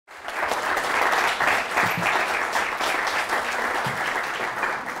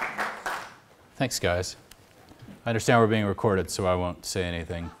Thanks, guys. I understand we're being recorded, so I won't say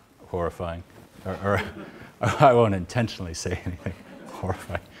anything horrifying, or I won't intentionally say anything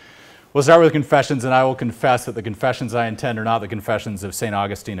horrifying. We'll start with confessions, and I will confess that the confessions I intend are not the confessions of St.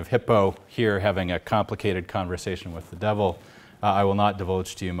 Augustine of Hippo, here having a complicated conversation with the devil. I will not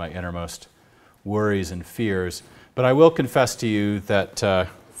divulge to you my innermost worries and fears, but I will confess to you that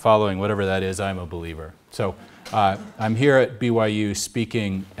following whatever that is, I'm a believer. So I'm here at BYU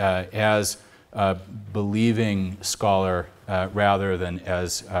speaking as a believing scholar rather than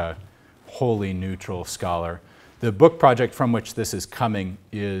as a wholly neutral scholar. The book project from which this is coming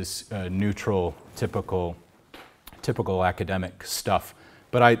is neutral, typical academic stuff.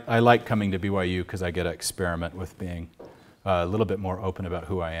 But I like coming to BYU because I get to experiment with being a little bit more open about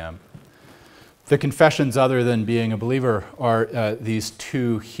who I am. The confessions, other than being a believer, are these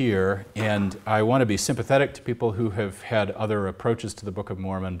two here, and I want to be sympathetic to people who have had other approaches to the Book of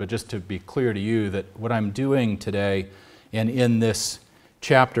Mormon, but just to be clear to you that what I'm doing today and in this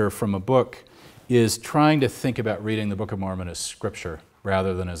chapter from a book is trying to think about reading the Book of Mormon as scripture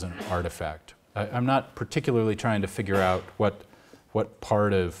rather than as an artifact. I'm not particularly trying to figure out what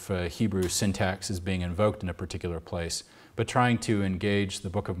part of Hebrew syntax is being invoked in a particular place, but trying to engage the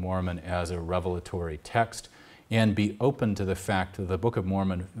Book of Mormon as a revelatory text and be open to the fact that the Book of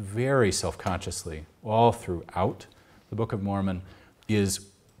Mormon very self-consciously, all throughout the Book of Mormon, is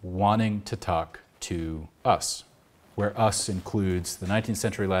wanting to talk to us, where us includes the 19th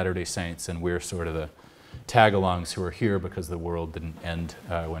century Latter-day Saints, and we're sort of the tag-alongs who are here because the world didn't end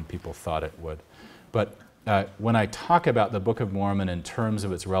when people thought it would. But when I talk about the Book of Mormon in terms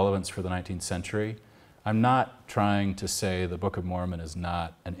of its relevance for the 19th century, I'm not trying to say the Book of Mormon is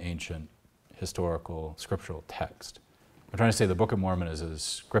not an ancient, historical, scriptural text. I'm trying to say the Book of Mormon is a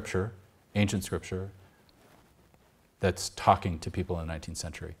scripture, ancient scripture, that's talking to people in the 19th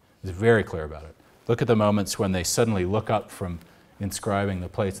century. It's very clear about it. Look at the moments when they suddenly look up from inscribing the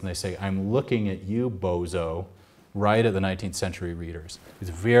plates and they say, "I'm looking at you, bozo," right at the 19th century readers. It's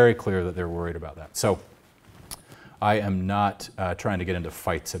very clear that they're worried about that. So I am not trying to get into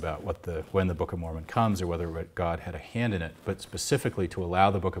fights about when the Book of Mormon comes or whether God had a hand in it, but specifically to allow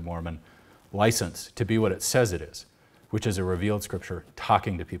the Book of Mormon license to be what it says it is, which is a revealed scripture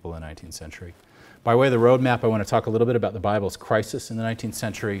talking to people in the 19th century. By way of the roadmap, I want to talk a little bit about the Bible's crisis in the 19th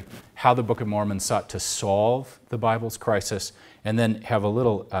century, how the Book of Mormon sought to solve the Bible's crisis, and then have a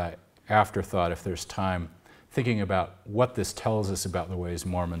little afterthought, if there's time, thinking about what this tells us about the ways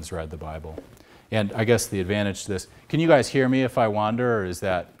Mormons read the Bible. And I guess the advantage to this, can you guys hear me if I wander, or is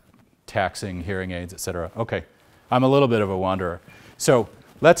that taxing hearing aids, etc.? Okay, I'm a little bit of a wanderer. So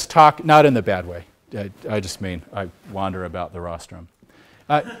let's talk, not in the bad way, I just mean I wander about the rostrum.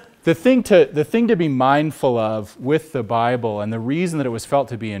 The thing to be mindful of with the Bible, and the reason that it was felt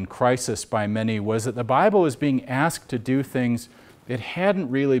to be in crisis by many, was that the Bible was being asked to do things it hadn't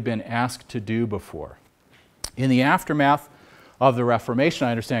really been asked to do before. In the aftermath of the Reformation, I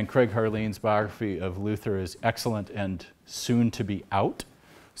understand Craig Harlean's biography of Luther is excellent and soon to be out.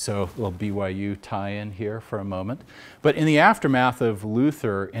 So a little BYU tie-in here for a moment. But in the aftermath of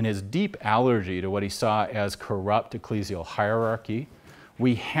Luther and his deep allergy to what he saw as corrupt ecclesial hierarchy,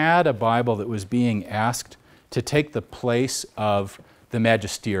 we had a Bible that was being asked to take the place of the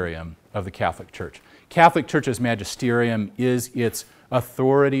magisterium of the Catholic Church. Catholic Church's magisterium is its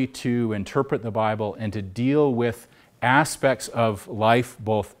authority to interpret the Bible and to deal with aspects of life,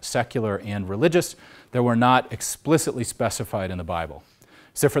 both secular and religious, that were not explicitly specified in the Bible.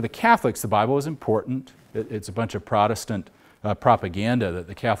 So for the Catholics, the Bible is important. It's a bunch of Protestant propaganda that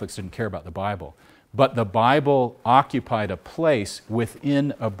the Catholics didn't care about the Bible. But the Bible occupied a place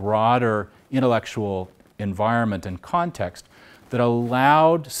within a broader intellectual environment and context that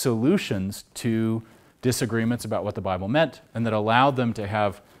allowed solutions to disagreements about what the Bible meant, and that allowed them to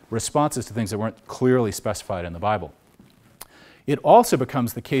have responses to things that weren't clearly specified in the Bible. It also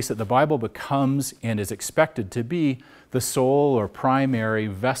becomes the case that the Bible becomes and is expected to be the sole or primary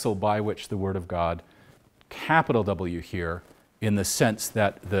vessel by which the Word of God, capital W here, in the sense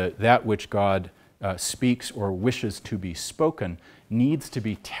that that which God speaks or wishes to be spoken needs to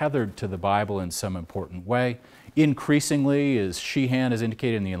be tethered to the Bible in some important way. Increasingly, as Sheehan has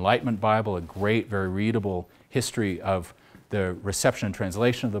indicated in the Enlightenment Bible, a great, very readable history of the reception and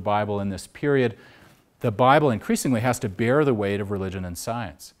translation of the Bible in this period, the Bible increasingly has to bear the weight of religion and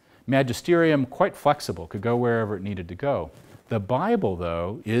science. Magisterium, quite flexible, could go wherever it needed to go. The Bible,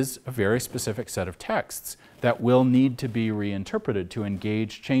 though, is a very specific set of texts that will need to be reinterpreted to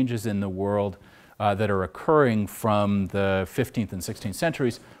engage changes in the world that are occurring from the 15th and 16th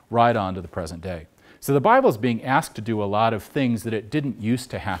centuries right on to the present day. So the Bible is being asked to do a lot of things that it didn't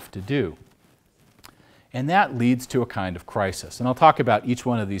used to have to do. And that leads to a kind of crisis. And I'll talk about each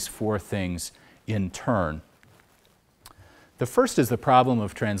one of these four things in turn. The first is the problem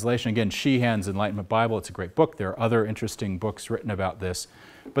of translation. Again, Sheehan's Enlightenment Bible, it's a great book. There are other interesting books written about this.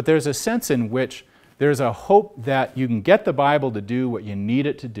 But there's a sense in which there's a hope that you can get the Bible to do what you need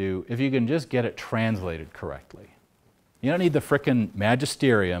it to do if you can just get it translated correctly. You don't need the frickin'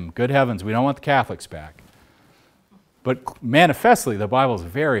 magisterium. Good heavens, we don't want the Catholics back. But manifestly, the Bible is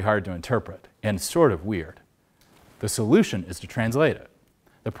very hard to interpret and sort of weird. The solution is to translate it.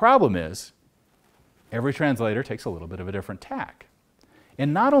 The problem is, every translator takes a little bit of a different tack.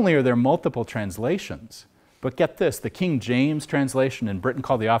 And not only are there multiple translations, but get this, the King James translation in Britain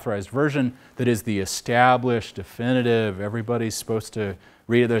called the Authorized Version, that is the established, definitive, everybody's supposed to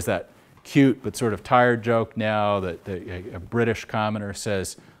read it. There's that cute but sort of tired joke now that a British commenter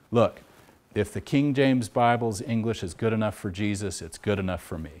says, look, if the King James Bible's English is good enough for Jesus, it's good enough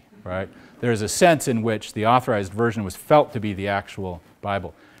for me, right? There's a sense in which the Authorized Version was felt to be the actual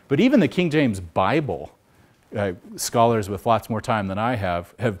Bible. But even the King James Bible, scholars with lots more time than I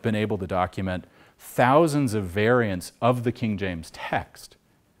have been able to document thousands of variants of the King James text.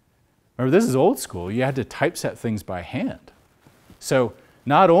 Remember, this is old school. You had to typeset things by hand. So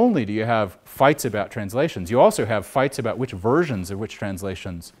not only do you have fights about translations, you also have fights about which versions of which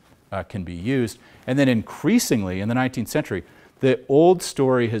translations can be used. And then increasingly in the 19th century, the old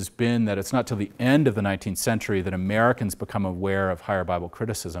story has been that it's not till the end of the 19th century that Americans become aware of higher Bible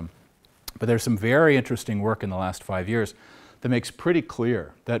criticism. But there's some very interesting work in the last 5 years that makes pretty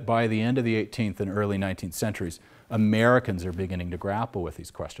clear that by the end of the 18th and early 19th centuries, Americans are beginning to grapple with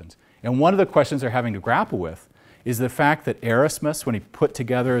these questions. And one of the questions they're having to grapple with is the fact that Erasmus, when he put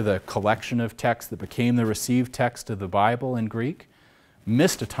together the collection of texts that became the received text of the Bible in Greek,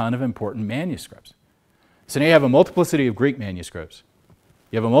 missed a ton of important manuscripts. So now you have a multiplicity of Greek manuscripts.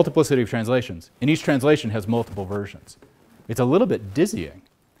 You have a multiplicity of translations, and each translation has multiple versions. It's a little bit dizzying.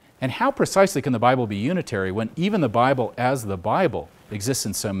 And how precisely can the Bible be unitary when even the Bible as the Bible exists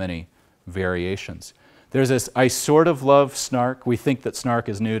in so many variations? There's this, I sort of love snark. We think that snark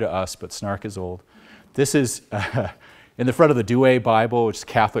is new to us, but snark is old. This is in the front of the Douay Bible, which is a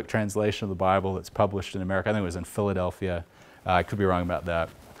Catholic translation of the Bible that's published in America. I think it was in Philadelphia. I could be wrong about that.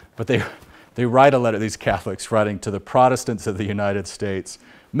 But they write a letter, these Catholics, writing to the Protestants of the United States.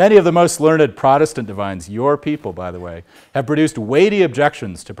 Many of the most learned Protestant divines, your people, by the way, have produced weighty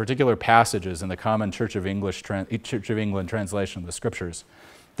objections to particular passages in the common Church of England translation of the Scriptures.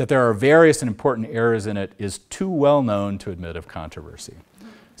 That there are various and important errors in it is too well known to admit of controversy.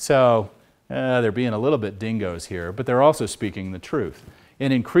 So they're being a little bit dingoes here, but they're also speaking the truth.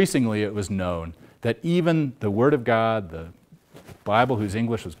 And increasingly it was known that even the Word of God, the Bible whose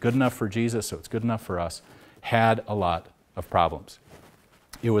English was good enough for Jesus, so it's good enough for us, had a lot of problems.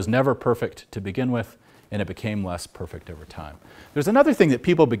 It was never perfect to begin with, and it became less perfect over time. There's another thing that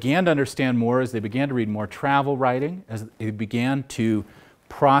people began to understand more as they began to read more travel writing, as they began to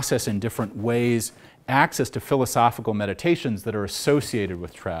process in different ways access to philosophical meditations that are associated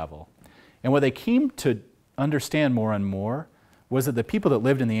with travel. And what they came to understand more and more was that the people that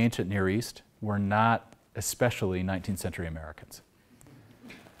lived in the ancient Near East were not especially 19th century Americans.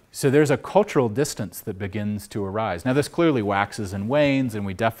 So there's a cultural distance that begins to arise. Now this clearly waxes and wanes, and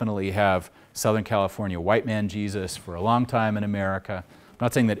we definitely have Southern California white man Jesus for a long time in America. I'm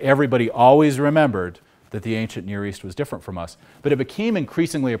not saying that everybody always remembered that the ancient Near East was different from us, but it became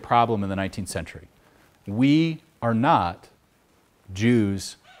increasingly a problem in the 19th century. We are not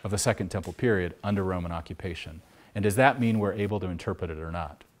Jews of the Second Temple period under Roman occupation. And does that mean we're able to interpret it or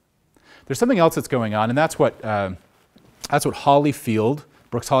not? There's something else that's going on, and that's what Hollyfield,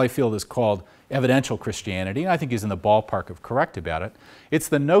 Brooks Hollyfield, is called evidential Christianity, and I think he's in the ballpark of correct about it. It's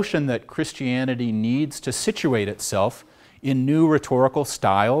the notion that Christianity needs to situate itself in new rhetorical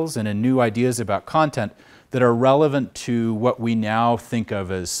styles and in new ideas about content that are relevant to what we now think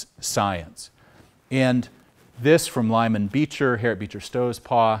of as science. And this, from Lyman Beecher, Harriet Beecher Stowe's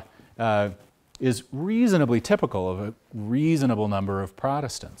Pa, is reasonably typical of a reasonable number of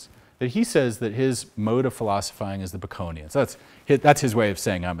Protestants. That he says that his mode of philosophizing is the Baconian. So that's his way of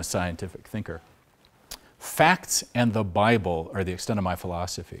saying I'm a scientific thinker. Facts and the Bible are the extent of my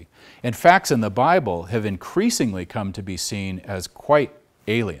philosophy. And facts and the Bible have increasingly come to be seen as quite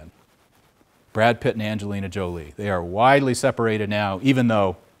alien. Brad Pitt and Angelina Jolie, they are widely separated now, even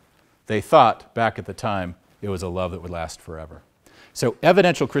though they thought back at the time it was a love that would last forever. So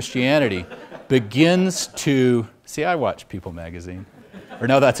evidential Christianity begins to, see, I watch People magazine. Or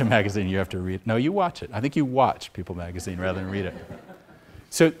no, that's a magazine you have to read. No, you watch it. I think you watch People magazine rather than read it.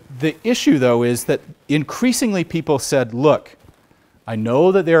 So the issue, though, is that increasingly people said, look, I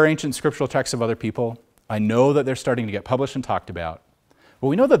know that there are ancient scriptural texts of other people. I know that they're starting to get published and talked about. But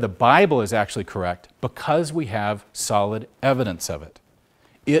we know that the Bible is actually correct because we have solid evidence of it.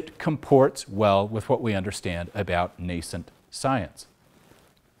 It comports well with what we understand about nascent science.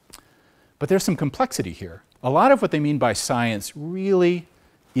 But there's some complexity here. A lot of what they mean by science really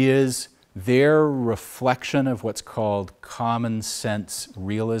is their reflection of what's called common sense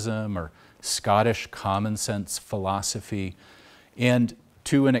realism or Scottish common sense philosophy. And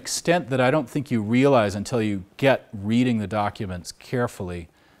to an extent that I don't think you realize until you get reading the documents carefully,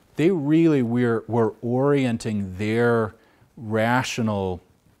 they really were orienting their rational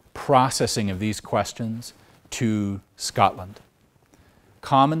processing of these questions to Scotland.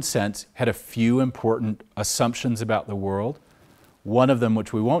 Common sense had a few important assumptions about the world. One of them,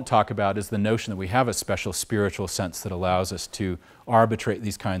 which we won't talk about, is the notion that we have a special spiritual sense that allows us to arbitrate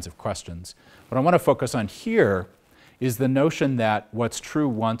these kinds of questions. What I want to focus on here is the notion that what's true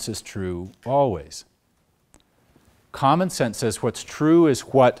once is true always. Common sense says what's true is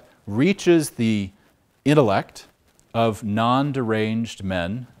what reaches the intellect of non-deranged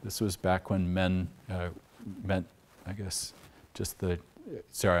men. This was back when men meant, I guess, just the...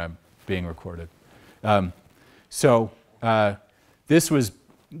 Sorry, I'm being recorded. The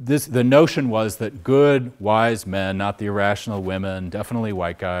notion was that good, wise men, not the irrational women, definitely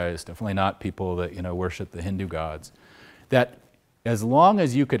white guys, definitely not people that, worship the Hindu gods, that as long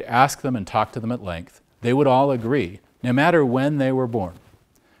as you could ask them and talk to them at length, they would all agree, no matter when they were born.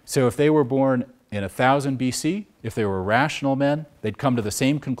 So if they were born in 1000 BC, if they were rational men, they'd come to the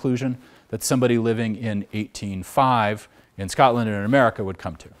same conclusion that somebody living in 1805 in Scotland and in America would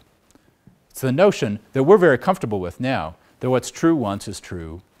come to. It's the notion that we're very comfortable with now, that what's true once is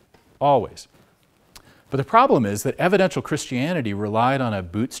true always. But the problem is that evidential Christianity relied on a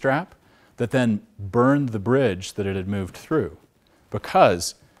bootstrap that then burned the bridge that it had moved through.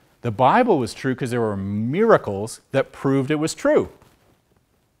 Because the Bible was true because there were miracles that proved it was true.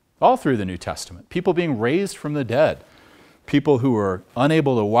 All through the New Testament. People being raised from the dead. People who were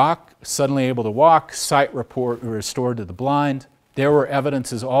unable to walk, suddenly able to walk, sight restored to the blind. There were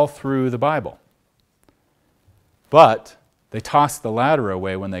evidences all through the Bible. But they tossed the ladder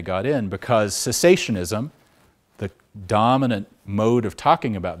away when they got in because cessationism, the dominant mode of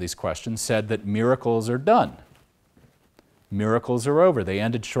talking about these questions, said that miracles are done. Miracles are over. They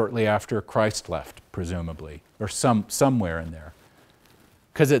ended shortly after Christ left, presumably, or somewhere in there.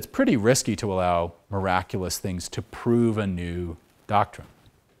 Because it's pretty risky to allow miraculous things to prove a new doctrine.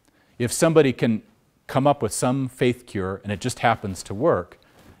 If somebody can come up with some faith cure and it just happens to work,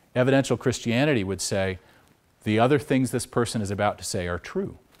 evidential Christianity would say the other things this person is about to say are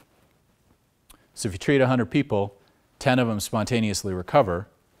true. So if you treat 100 people, 10 of them spontaneously recover,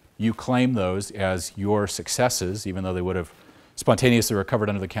 you claim those as your successes, even though they would have spontaneously recovered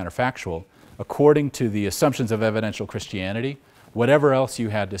under the counterfactual. According to the assumptions of evidential Christianity, whatever else you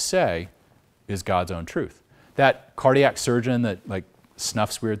had to say is God's own truth. That cardiac surgeon that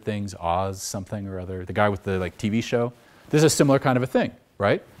snuffs weird things, Oz something or other, the guy with the TV show, this is a similar kind of a thing,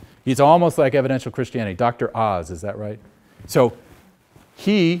 right? He's almost like evidential Christianity. Dr. Oz, is that right? So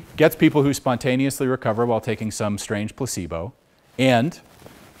he gets people who spontaneously recover while taking some strange placebo, and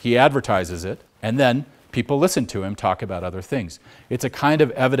he advertises it, and then people listen to him talk about other things. It's a kind of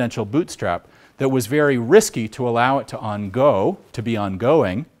evidential bootstrap that was very risky to allow it to be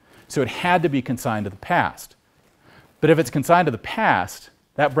ongoing, so it had to be consigned to the past. But if it's consigned to the past,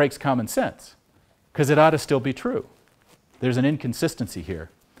 that breaks common sense, because it ought to still be true. There's an inconsistency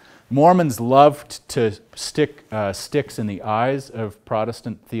here. Mormons loved to stick sticks in the eyes of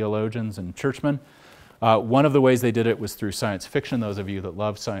Protestant theologians and churchmen. One of the ways they did it was through science fiction. Those of you that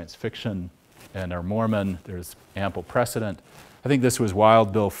love science fiction and are Mormon, there's ample precedent. I think this was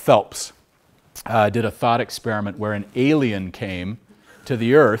Wild Bill Phelps. Did a thought experiment where an alien came to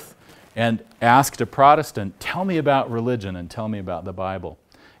the earth and asked a Protestant, tell me about religion and tell me about the Bible.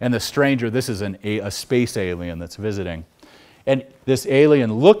 And the stranger, this is a space alien that's visiting, and this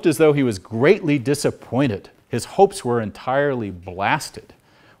alien looked as though he was greatly disappointed. His hopes were entirely blasted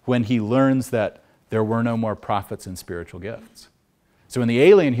when he learns that there were no more prophets and spiritual gifts. So when the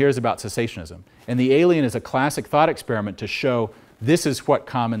alien hears about cessationism, and the alien is a classic thought experiment to show this is what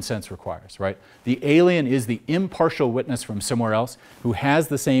common sense requires, right? The alien is the impartial witness from somewhere else who has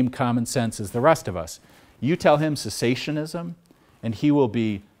the same common sense as the rest of us. You tell him cessationism, and he will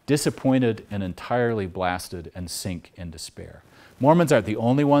be disappointed and entirely blasted and sink in despair. Mormons aren't the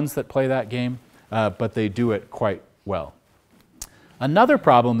only ones that play that game, but they do it quite well. Another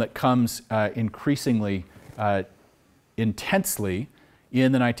problem that comes increasingly intensely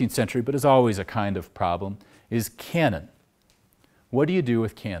in the 19th century, but is always a kind of problem, is canon. What do you do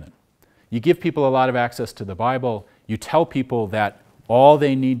with canon? You give people a lot of access to the Bible. You tell people that all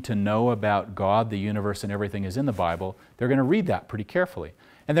they need to know about God, the universe, and everything is in the Bible. They're going to read that pretty carefully.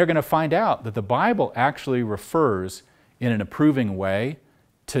 And they're going to find out that the Bible actually refers in an approving way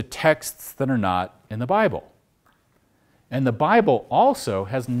to texts that are not in the Bible. And the Bible also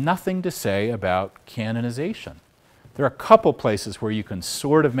has nothing to say about canonization. There are a couple places where you can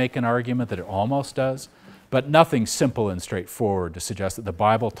sort of make an argument that it almost does, but nothing simple and straightforward to suggest that the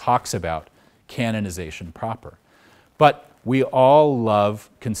Bible talks about canonization proper. But we all love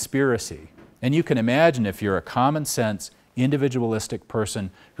conspiracy. And you can imagine if you're a common sense, individualistic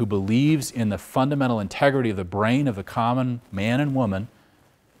person who believes in the fundamental integrity of the brain of the common man and woman,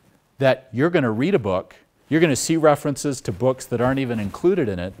 that you're going to read a book, you're going to see references to books that aren't even included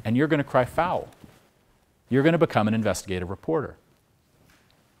in it, and you're going to cry foul. You're going to become an investigative reporter.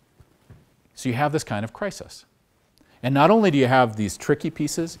 So you have this kind of crisis. And not only do you have these tricky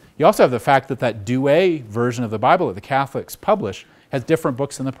pieces, you also have the fact that that Douay version of the Bible that the Catholics publish has different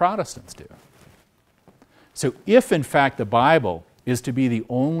books than the Protestants do. So if, in fact, the Bible is to be the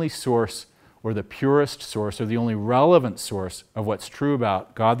only source or the purest source or the only relevant source of what's true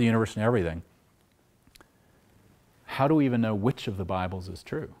about God, the universe, and everything, how do we even know which of the Bibles is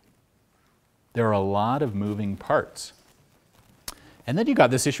true? There are a lot of moving parts. And then you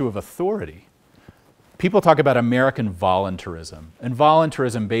got this issue of authority. People talk about American voluntarism. And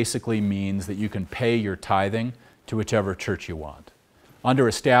voluntarism basically means that you can pay your tithing to whichever church you want. Under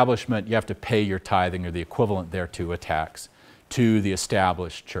establishment, you have to pay your tithing or the equivalent thereto, a tax, to the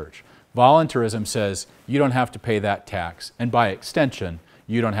established church. Voluntarism says you don't have to pay that tax, and by extension,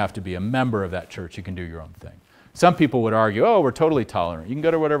 you don't have to be a member of that church. You can do your own thing. Some people would argue, oh, we're totally tolerant. You can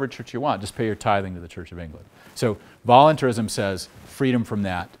go to whatever church you want. Just pay your tithing to the Church of England. So voluntarism says freedom from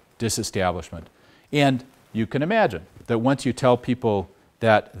that, disestablishment. And you can imagine that once you tell people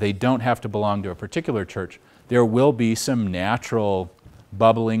that they don't have to belong to a particular church, there will be some natural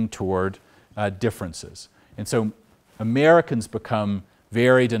bubbling toward differences. And so Americans become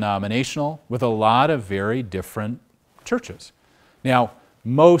very denominational with a lot of very different churches. Now,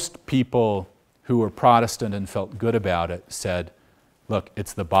 most people who were Protestant and felt good about it said, look,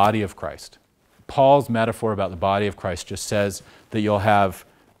 it's the body of Christ. Paul's metaphor about the body of Christ just says that you'll have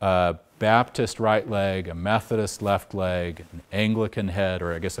a Baptist right leg, a Methodist left leg, an Anglican head,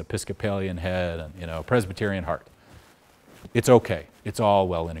 or I guess Episcopalian head, and a Presbyterian heart. It's okay. It's all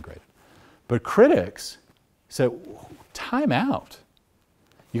well integrated. But critics said, time out.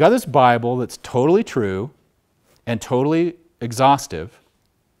 You got this Bible that's totally true and totally exhaustive.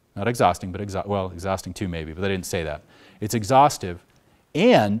 Not exhausting, but exhausting too maybe, but they didn't say that. It's exhaustive,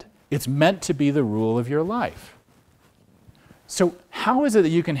 and it's meant to be the rule of your life. So how is it that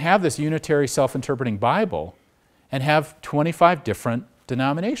you can have this unitary self-interpreting Bible and have 25 different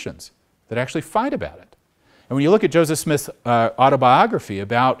denominations that actually fight about it? And when you look at Joseph Smith's autobiography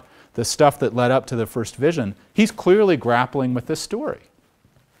about the stuff that led up to the first vision, he's clearly grappling with this story.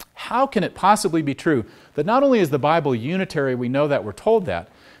 How can it possibly be true that not only is the Bible unitary, we know that, we're told that,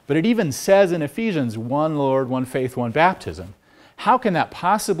 but it even says in Ephesians, one Lord, one faith, one baptism. How can that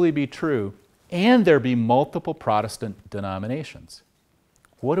possibly be true and there be multiple Protestant denominations?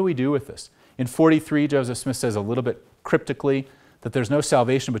 What do we do with this? In 43, Joseph Smith says a little bit cryptically that there's no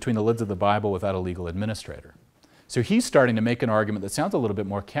salvation between the lids of the Bible without a legal administrator. So he's starting to make an argument that sounds a little bit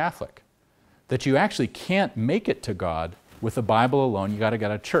more Catholic, that you actually can't make it to God with the Bible alone. You got to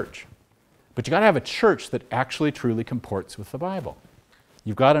get a church. But you got to have a church that actually truly comports with the Bible.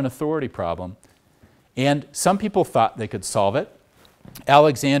 You've got an authority problem. And some people thought they could solve it.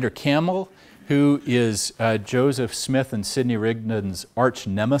 Alexander Campbell, who is Joseph Smith and Sidney Rigdon's arch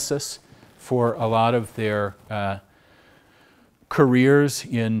nemesis for a lot of their careers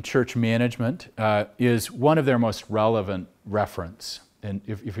in church management, is one of their most relevant reference. And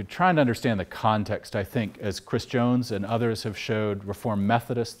if you're trying to understand the context, I think, as Chris Jones and others have showed, Reformed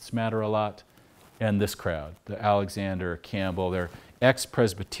Methodists matter a lot, and this crowd, the Alexander Campbell, they're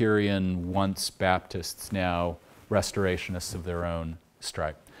ex-Presbyterian, once Baptists, now restorationists of their own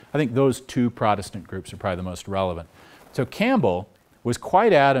stripe. I think those two Protestant groups are probably the most relevant. So Campbell was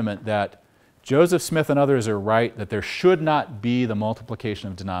quite adamant that Joseph Smith and others are right that there should not be the multiplication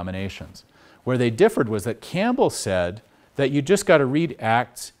of denominations. Where they differed was that Campbell said that you just got to read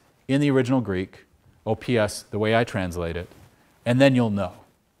Acts in the original Greek, OPS, the way I translate it, and then you'll know.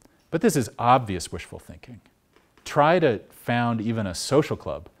 But this is obvious wishful thinking. Try to found even a social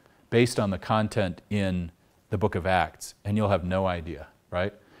club based on the content in the book of Acts, and you'll have no idea,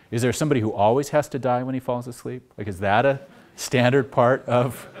 right? Is there somebody who always has to die when he falls asleep? Like, is that a standard part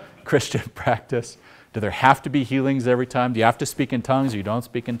of Christian practice? Do there have to be healings every time? Do you have to speak in tongues or you don't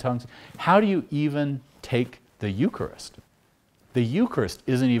speak in tongues? How do you even take the Eucharist? The Eucharist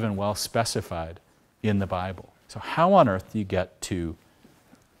isn't even well specified in the Bible. So how on earth do you get to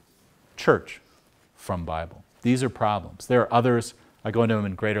church from Bible? These are problems. There are others. I go into them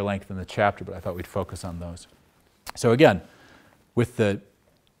in greater length in the chapter, but I thought we'd focus on those. So again, with the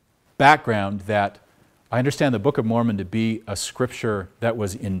background that I understand the Book of Mormon to be a scripture that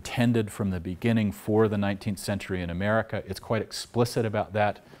was intended from the beginning for the 19th century in America. It's quite explicit about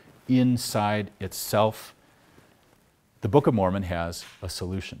that inside itself. The Book of Mormon has a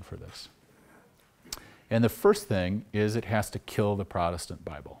solution for this. And the first thing is it has to kill the Protestant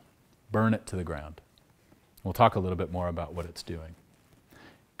Bible, burn it to the ground. We'll talk a little bit more about what it's doing.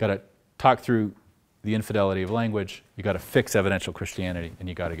 Got to talk through the infidelity of language, you got to fix evidential Christianity, and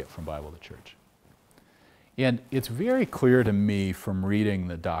you got to get from Bible to church. And it's very clear to me from reading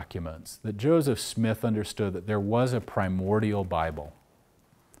the documents that Joseph Smith understood that there was a primordial Bible,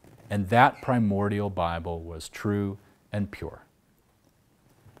 and that primordial Bible was true and pure.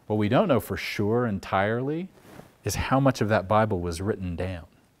 What we don't know for sure entirely is how much of that Bible was written down.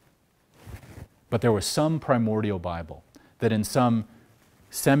 But there was some primordial Bible that in some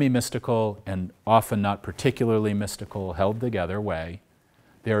semi-mystical and often not particularly mystical, held together way,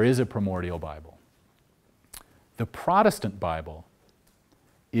 there is a primordial Bible. The Protestant Bible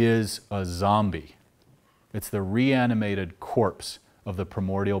is a zombie. It's the reanimated corpse of the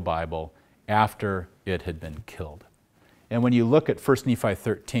primordial Bible after it had been killed. And when you look at 1 Nephi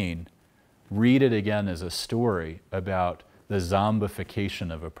 13, read it again as a story about the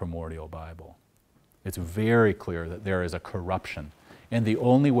zombification of a primordial Bible. It's very clear that there is a corruption, and the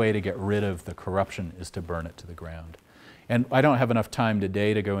only way to get rid of the corruption is to burn it to the ground. And I don't have enough time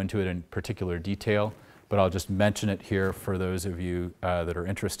today to go into it in particular detail, but I'll just mention it here for those of you that are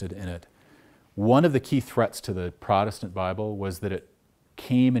interested in it. One of the key threats to the Protestant Bible was that it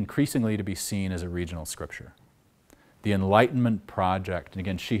came increasingly to be seen as a regional scripture. The Enlightenment Project, and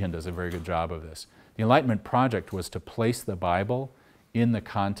again, Sheehan does a very good job of this, the Enlightenment Project was to place the Bible in the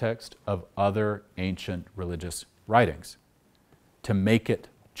context of other ancient religious writings, to make it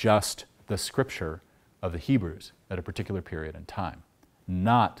just the scripture of the Hebrews at a particular period in time,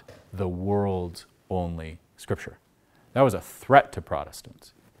 not the world's only scripture. That was a threat to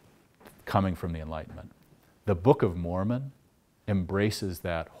Protestants coming from the Enlightenment. The Book of Mormon embraces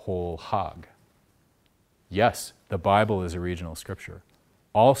that whole hog. Yes, the Bible is a regional scripture.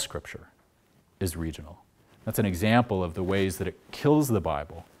 All scripture is regional. That's an example of the ways that it kills the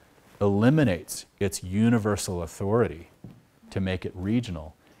Bible, eliminates its universal authority to make it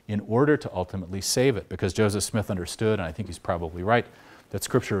regional in order to ultimately save it. Because Joseph Smith understood, and I think he's probably right, that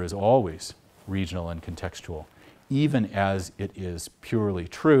scripture is always regional and contextual, even as it is purely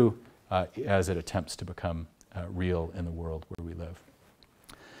true, as it attempts to become real in the world where we live.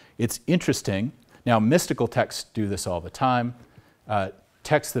 It's interesting. Now, mystical texts do this all the time.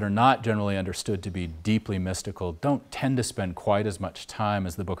 Texts that are not generally understood to be deeply mystical don't tend to spend quite as much time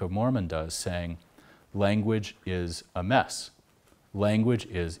as the Book of Mormon does saying language is a mess. Language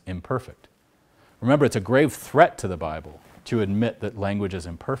is imperfect. Remember, it's a grave threat to the Bible to admit that language is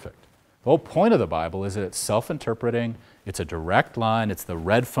imperfect. The whole point of the Bible is that it's self-interpreting, it's a direct line, it's the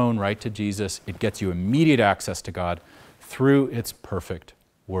red phone right to Jesus, it gets you immediate access to God through its perfect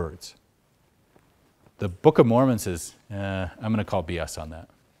words. The Book of Mormon says, I'm going to call BS on that.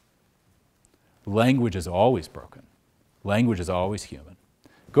 Language is always broken. Language is always human.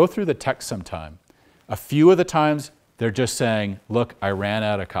 Go through the text sometime. A few of the times, they're just saying, look, I ran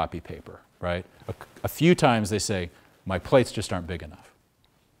out of copy paper, right? A few times they say, my plates just aren't big enough.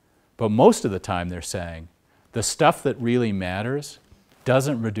 But most of the time they're saying, the stuff that really matters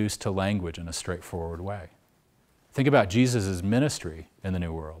doesn't reduce to language in a straightforward way. Think about Jesus' ministry in the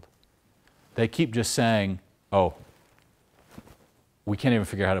New World. They keep just saying, oh, we can't even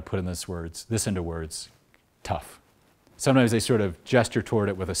figure out how to put this into words. Tough. Sometimes they sort of gesture toward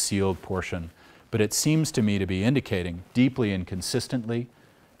it with a sealed portion, but it seems to me to be indicating deeply and consistently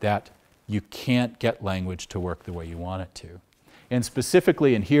that you can't get language to work the way you want it to. And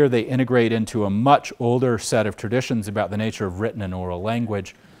specifically in here, they integrate into a much older set of traditions about the nature of written and oral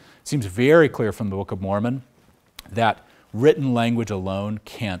language. It seems very clear from the Book of Mormon that written language alone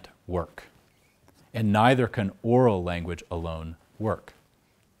can't work. And neither can oral language alone work.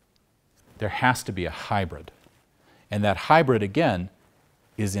 There has to be a hybrid. And that hybrid, again,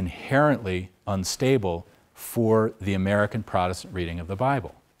 is inherently unstable for the American Protestant reading of the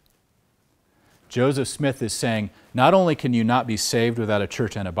Bible. Joseph Smith is saying, not only can you not be saved without a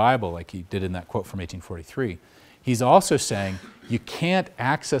church and a Bible, like he did in that quote from 1843, he's also saying you can't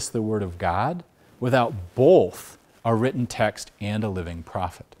access the Word of God without both a written text and a living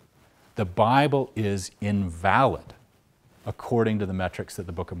prophet. The Bible is invalid according to the metrics that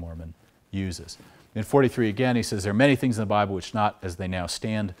the Book of Mormon uses. In 43 again, he says, there are many things in the Bible which not, as they now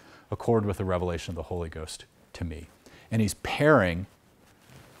stand, accord with the revelation of the Holy Ghost to me. And he's pairing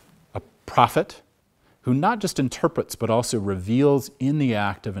a prophet who not just interprets but also reveals in the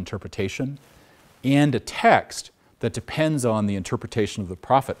act of interpretation, and a text that depends on the interpretation of the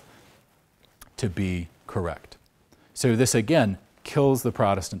prophet to be correct. So this again kills the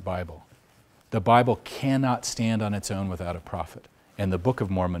Protestant Bible. The Bible cannot stand on its own without a prophet, and the Book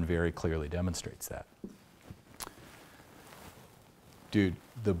of Mormon very clearly demonstrates that. Dude,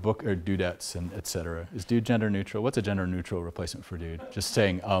 the book, or dudettes and etc. Is dude gender neutral? What's a gender neutral replacement for dude? Just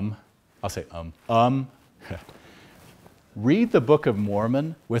saying I'll say Read the Book of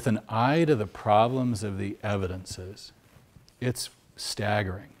Mormon with an eye to the problems of the evidences. It's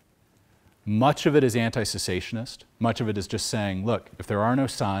staggering. Much of it is anti-cessationist. Much of it is just saying, look, if there are no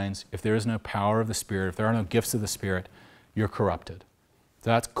signs, if there is no power of the Spirit, if there are no gifts of the Spirit, you're corrupted.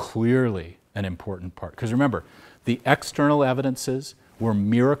 That's clearly an important part. Because remember, the external evidences were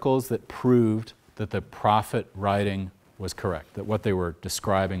miracles that proved that the prophet writing was correct, that what they were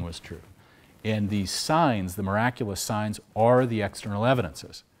describing was true. And these signs, the miraculous signs, are the external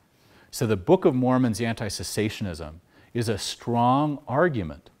evidences. So the Book of Mormon's anti-cessationism is a strong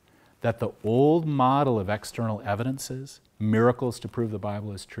argument that the old model of external evidences, miracles to prove the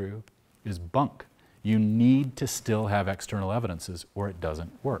Bible is true, is bunk. You need to still have external evidences or it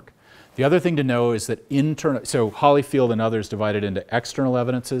doesn't work. The other thing to know is that so Hollyfield and others divided into external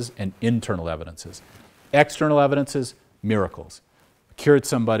evidences and internal evidences. External evidences, miracles. Cured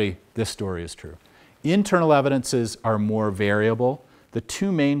somebody, this story is true. Internal evidences are more variable. The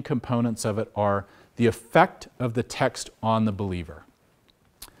two main components of it are the effect of the text on the believer.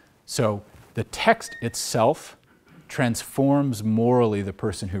 So the text itself transforms morally the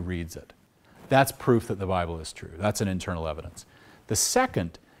person who reads it. That's proof that the Bible is true. That's an internal evidence. The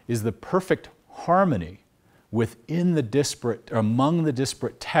second is the perfect harmony within the disparate, or among the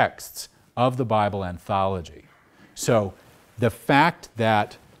disparate texts of the Bible anthology. So the fact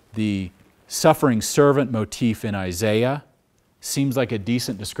that the suffering servant motif in Isaiah seems like a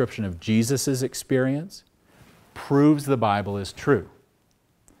decent description of Jesus' experience proves the Bible is true.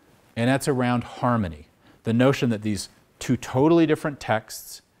 And that's around harmony. The notion that these two totally different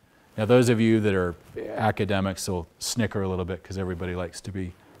texts, now those of you that are academics will snicker a little bit because everybody likes to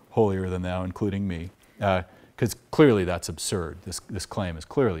be holier than thou, including me, because clearly that's absurd. This claim is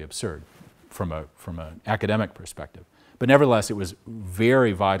clearly absurd from an academic perspective. But nevertheless, it was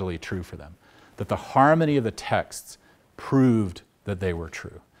very vitally true for them, that the harmony of the texts proved that they were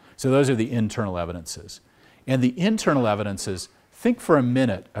true. So those are the internal evidences. And the internal evidences, think for a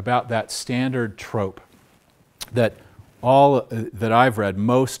minute about that standard trope that that I've read,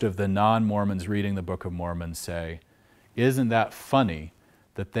 most of the non-Mormons reading the Book of Mormon say, isn't that funny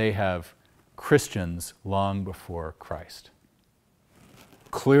that they have Christians long before Christ?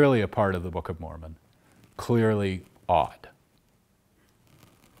 Clearly a part of the Book of Mormon, clearly odd.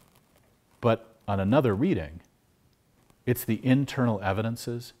 But on another reading, it's the internal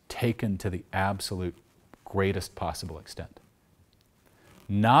evidences taken to the absolute greatest possible extent.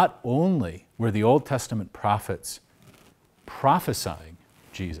 Not only were the Old Testament prophets prophesying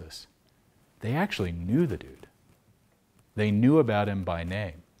Jesus, they actually knew the dude. They knew about him by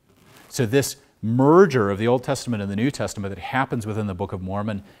name. So this merger of the Old Testament and the New Testament that happens within the Book of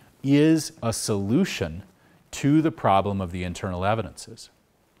Mormon is a solution to the problem of the internal evidences.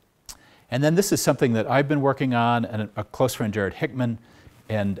 And then this is something that I've been working on, and a close friend, Jared Hickman,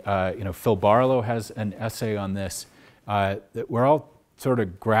 and Phil Barlow has an essay on this, that we're all sort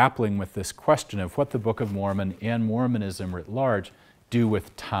of grappling with this question of what the Book of Mormon and Mormonism writ large do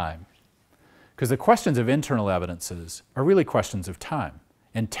with time. Because the questions of internal evidences are really questions of time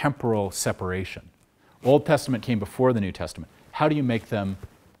and temporal separation. Old Testament came before the New Testament. How do you make them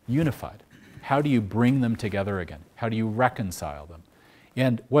unified? How do you bring them together again? How do you reconcile them?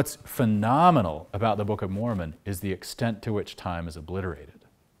 And what's phenomenal about the Book of Mormon is the extent to which time is obliterated.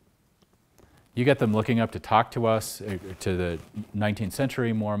 You get them looking up to talk to us, to the 19th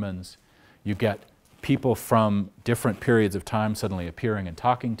century Mormons. You get people from different periods of time suddenly appearing and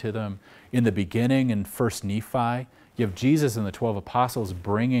talking to them. In the beginning, in 1 Nephi, you have Jesus and the 12 apostles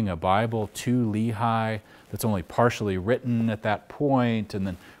bringing a Bible to Lehi that's only partially written at that point, and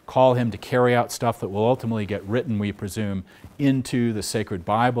then call him to carry out stuff that will ultimately get written, we presume, into the sacred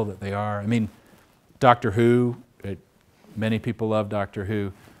Bible that they are. I mean, Doctor Who, many people love Doctor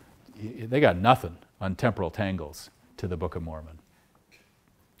Who. They got nothing on temporal tangles to the Book of Mormon.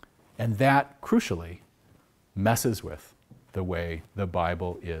 And that, crucially, messes with the way the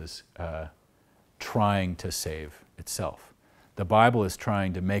Bible is trying to save itself. The Bible is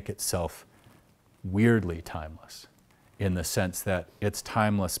trying to make itself weirdly timeless, in the sense that it's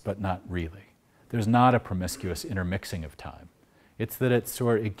timeless but not really. There's not a promiscuous intermixing of time. It's that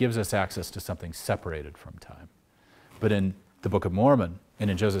it gives us access to something separated from time. But in the Book of Mormon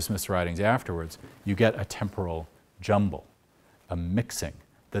and in Joseph Smith's writings afterwards, you get a temporal jumble, a mixing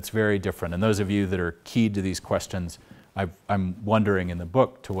that's very different. And those of you that are keyed to these questions, I'm wondering in the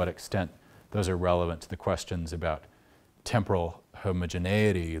book to what extent those are relevant to the questions about temporal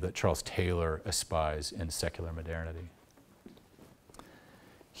homogeneity that Charles Taylor espies in secular modernity.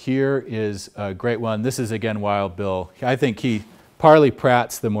 Here is a great one. This is again Wild Bill. I think Parley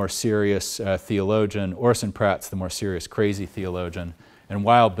Pratt's the more serious theologian, Orson Pratt's the more serious crazy theologian, and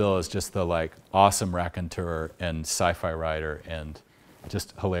Wild Bill is just the awesome raconteur and sci-fi writer and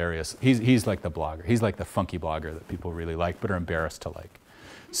just hilarious. He's like the blogger. He's like the funky blogger that people really like but are embarrassed to like.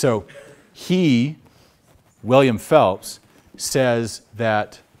 So William Phelps, says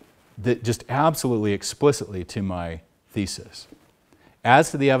that just absolutely explicitly to my thesis. As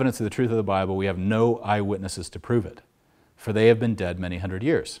to the evidence of the truth of the Bible, we have no eyewitnesses to prove it, for they have been dead many hundred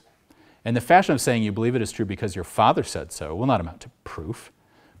years. And the fashion of saying you believe it is true because your father said so will not amount to proof,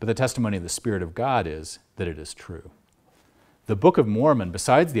 but the testimony of the Spirit of God is that it is true. The Book of Mormon,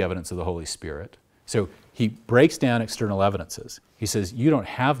 besides the evidence of the Holy Spirit, so he breaks down external evidences. He says you don't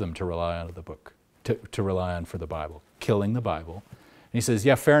have them to rely on the book, to rely on for the Bible, killing the Bible. And he says,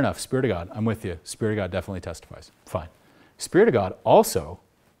 yeah, fair enough, Spirit of God, I'm with you. Spirit of God definitely testifies. Fine. Spirit of God also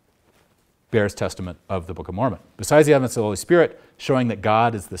bears testament of the Book of Mormon. Besides the evidence of the Holy Spirit, showing that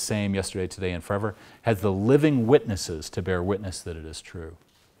God is the same yesterday, today, and forever, has the living witnesses to bear witness that it is true.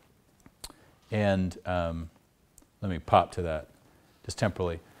 And let me pop to that just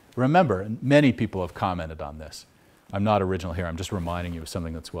temporarily. Remember, and many people have commented on this. I'm not original here. I'm just reminding you of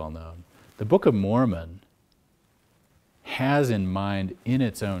something that's well known. The Book of Mormon has in mind in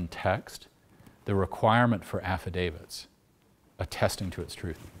its own text the requirement for affidavits attesting to its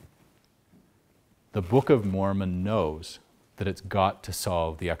truth. The Book of Mormon knows that it's got to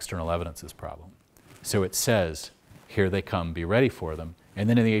solve the external evidences problem. So it says, here they come, be ready for them. And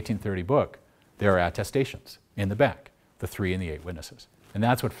then in the 1830 book, there are attestations in the back, the 3 and the 8 witnesses. And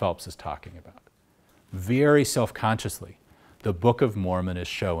that's what Phelps is talking about. Very self-consciously, the Book of Mormon is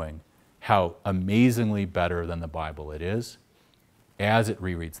showing how amazingly better than the Bible it is as it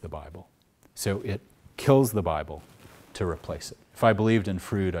rereads the Bible. So it kills the Bible to replace it. If I believed in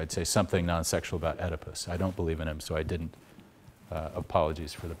Freud, I'd say something non-sexual about Oedipus. I don't believe in him, so I didn't.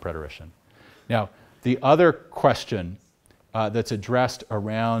 Apologies for the preterition. Now, the other question that's addressed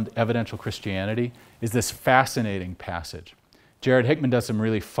around evidential Christianity is this fascinating passage. Jared Hickman does some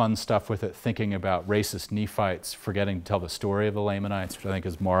really fun stuff with it, thinking about racist Nephites forgetting to tell the story of the Lamanites, which I think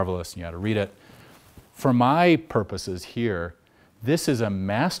is marvelous, and you ought to read it. For my purposes here, this is a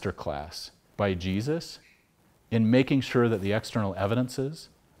masterclass by Jesus in making sure that the external evidences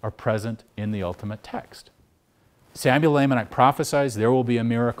are present in the ultimate text. Samuel the Lamanite prophesies there will be a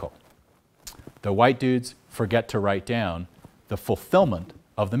miracle. The white dudes forget to write down the fulfillment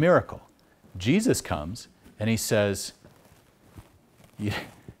of the miracle. Jesus comes and he says, you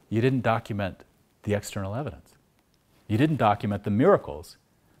didn't document the external evidence. You didn't document the miracles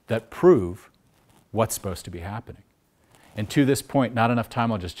that prove what's supposed to be happening. And to this point, not enough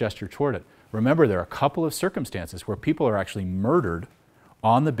time, I'll just gesture toward it. Remember, there are a couple of circumstances where people are actually murdered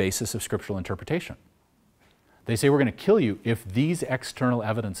on the basis of scriptural interpretation. They say, we're going to kill you if these external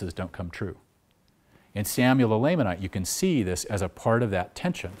evidences don't come true. In Samuel the Lamanite, you can see this as a part of that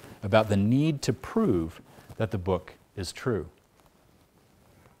tension about the need to prove that the book is true.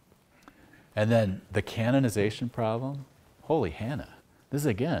 And then the canonization problem, holy Hannah. This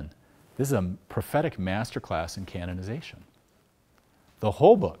is a prophetic masterclass in canonization. The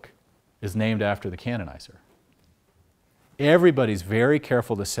whole book is named after the canonizer. Everybody's very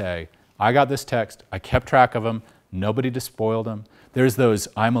careful to say, I got this text, I kept track of them, nobody despoiled them. There's those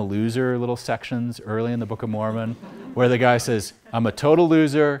I'm a loser little sections early in the Book of Mormon where the guy says, I'm a total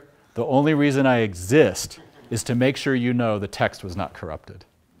loser, the only reason I exist is to make sure you know the text was not corrupted.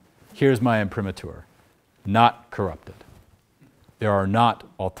 Here's my imprimatur, not corrupted. There are not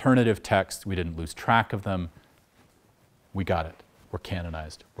alternative texts, we didn't lose track of them, we got it, we're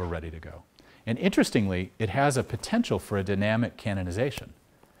canonized, we're ready to go. And interestingly, it has a potential for a dynamic canonization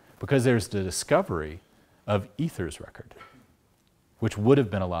because there's the discovery of Ether's record, which would have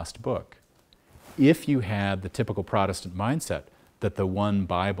been a lost book if you had the typical Protestant mindset that the one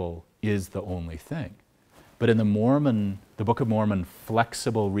Bible is the only thing. But in the Book of Mormon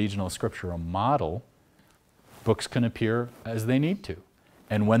flexible regional scriptural model, books can appear as they need to.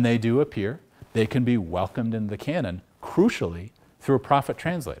 And when they do appear, they can be welcomed into the canon, crucially, through a prophet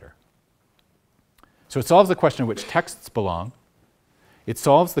translator. So it solves the question of which texts belong, it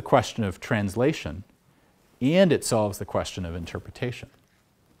solves the question of translation, and it solves the question of interpretation.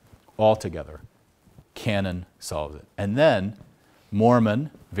 Altogether, canon solves it. And then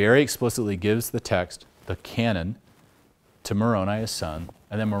Mormon very explicitly gives the text, the canon, to Moroni, his son,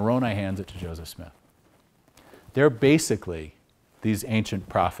 and then Moroni hands it to Joseph Smith. They're basically, these ancient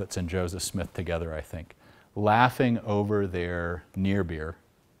prophets and Joseph Smith together, I think, laughing over their near beer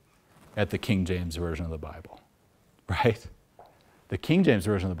at the King James Version of the Bible, right? The King James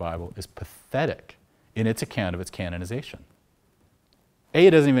Version of the Bible is pathetic in its account of its canonization. A,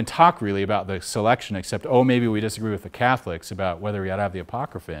 it doesn't even talk really about the selection except, oh, maybe we disagree with the Catholics about whether we ought to have the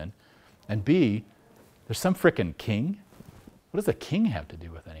Apocrypha in. And B, there's some frickin' king. What does the king have to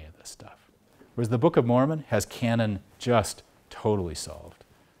do with any of this stuff? Whereas the Book of Mormon has canon just totally solved.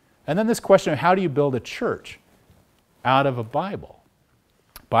 And then this question of how do you build a church out of a Bible?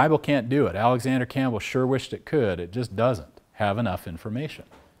 Bible can't do it. Alexander Campbell sure wished it could. It just doesn't have enough information.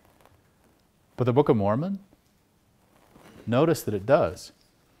 But the Book of Mormon, notice that it does.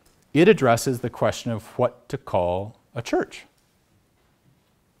 It addresses the question of what to call a church.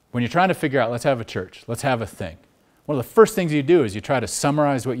 When you're trying to figure out, let's have a church, let's have a thing, one of the first things you do is you try to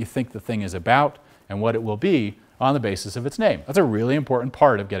summarize what you think the thing is about and what it will be on the basis of its name. That's a really important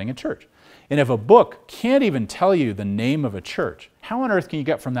part of getting a church. And if a book can't even tell you the name of a church, how on earth can you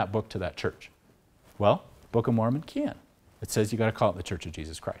get from that book to that church? Well, Book of Mormon can. It says you got to call it the Church of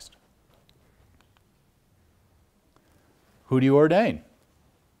Jesus Christ. Who do you ordain?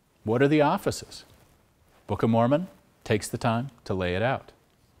 What are the offices? Book of Mormon takes the time to lay it out.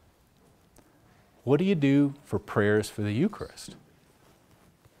 What do you do for prayers for the Eucharist?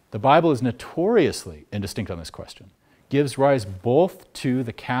 The Bible is notoriously indistinct on this question. Gives rise both to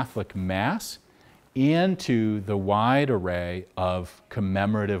the Catholic Mass and to the wide array of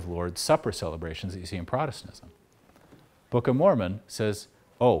commemorative Lord's Supper celebrations that you see in Protestantism. Book of Mormon says,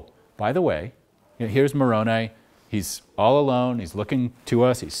 oh, by the way, here's Moroni. He's all alone. He's looking to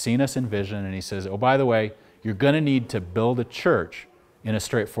us. He's seen us in vision. And he says, oh, by the way, you're going to need to build a church in a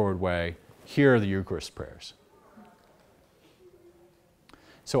straightforward way. Here are the Eucharist prayers.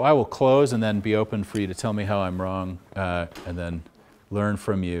 So I will close and then be open for you to tell me how I'm wrong and then learn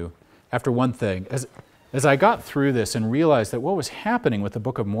from you. After one thing, as I got through this and realized that what was happening with the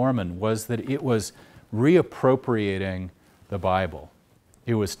Book of Mormon was that it was reappropriating the Bible.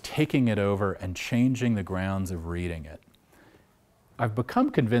 It was taking it over and changing the grounds of reading it. I've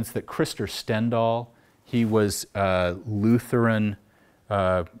become convinced that Krister Stendahl, he was a Lutheran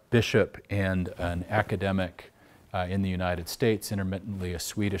bishop and an academic in the United States, intermittently a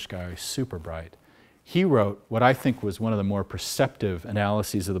Swedish guy, super bright. He wrote what I think was one of the more perceptive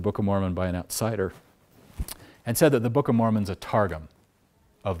analyses of the Book of Mormon by an outsider, and said that the Book of Mormon's a targum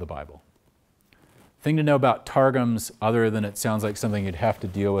of the Bible. Thing to know about targums, other than it sounds like something you'd have to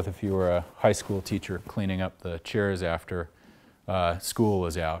deal with if you were a high school teacher cleaning up the chairs after school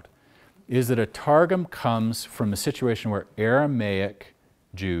was out, is that a targum comes from a situation where Aramaic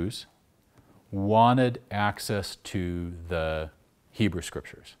Jews wanted access to the Hebrew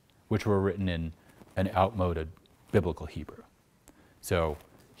scriptures, which were written in an outmoded biblical Hebrew. So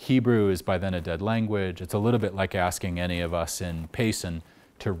Hebrew is by then a dead language. It's a little bit like asking any of us in Payson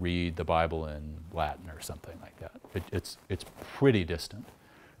to read the Bible in Latin or something like that. It's pretty distant.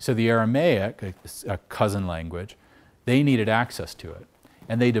 So the Aramaic, a cousin language, they needed access to it.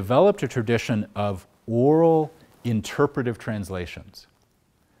 And they developed a tradition of oral interpretive translations,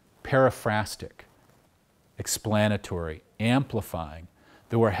 paraphrastic, explanatory, amplifying,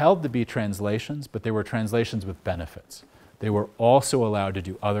 that were held to be translations, but they were translations with benefits. They were also allowed to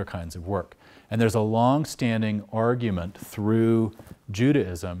do other kinds of work. And there's a long-standing argument through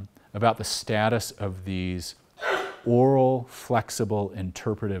Judaism about the status of these oral, flexible,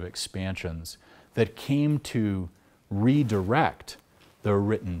 interpretive expansions that came to redirect the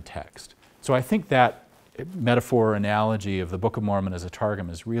written text. So I think that metaphor, analogy of the Book of Mormon as a targum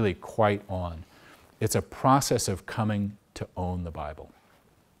is really quite on. It's a process of coming to own the Bible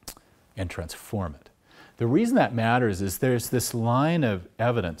and transform it. The reason that matters is there's this line of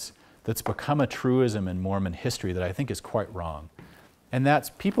evidence that's become a truism in Mormon history that I think is quite wrong. And that's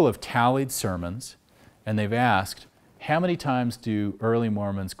people have tallied sermons and they've asked, how many times do early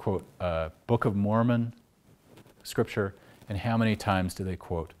Mormons quote a Book of Mormon scripture and how many times do they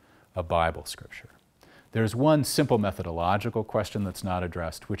quote a Bible scripture? There's one simple methodological question that's not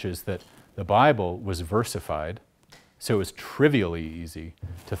addressed, which is that The Bible was versified, so it was trivially easy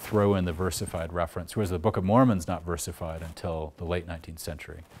to throw in the versified reference, whereas the Book of Mormon's not versified until the late 19th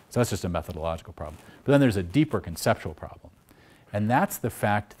century. So that's just a methodological problem. But then there's a deeper conceptual problem, and that's the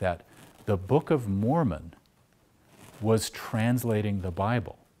fact that the Book of Mormon was translating the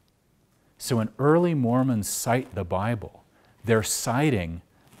Bible. So when early Mormons cite the Bible, they're citing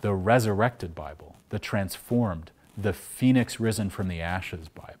the resurrected Bible, the transformed, the phoenix risen from the ashes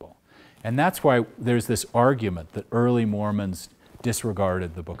Bible. And that's why there's this argument that early Mormons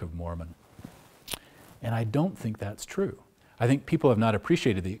disregarded the Book of Mormon. And I don't think that's true. I think people have not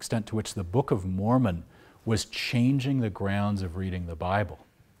appreciated the extent to which the Book of Mormon was changing the grounds of reading the Bible.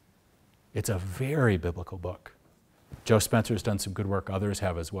 It's a very biblical book. Joe Spencer's done some good work, others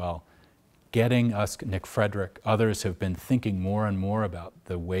have as well. Getting us, Nick Frederick, others have been thinking more and more about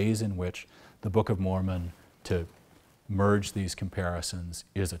the ways in which the Book of Mormon, to merge these comparisons,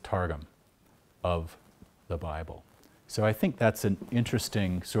 is a targum of the Bible. So I think that's an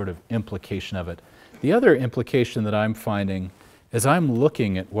interesting sort of implication of it. The other implication that I'm finding as I'm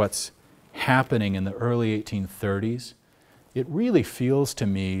looking at what's happening in the early 1830s, it really feels to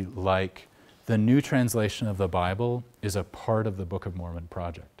me like the new translation of the Bible is a part of the Book of Mormon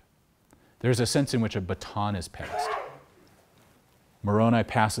project. There's a sense in which a baton is passed. Moroni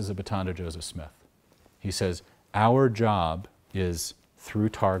passes a baton to Joseph Smith. He says, our job is, through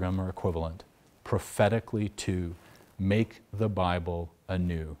Targum or equivalent, prophetically to make the Bible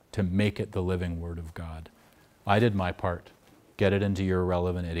anew, to make it the living Word of God. I did my part. Get it into your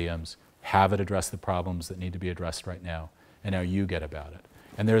relevant idioms, have it address the problems that need to be addressed right now, and now you get about it.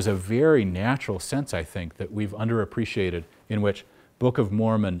 And there's a very natural sense, I think, that we've underappreciated in which Book of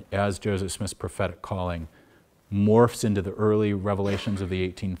Mormon, as Joseph Smith's prophetic calling, morphs into the early revelations of the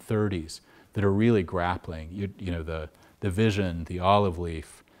 1830s that are really grappling, you know, the vision, the olive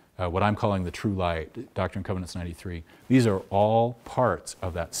leaf, what I'm calling the true light, Doctrine and Covenants 93. These are all parts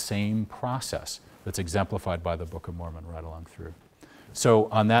of that same process that's exemplified by the Book of Mormon right along through. So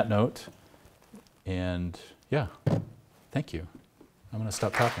on that note, and yeah, thank you. I'm going to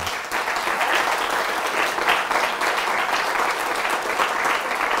stop talking.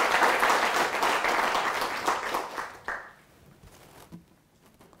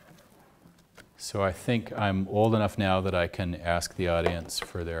 So I think I'm old enough now that I can ask the audience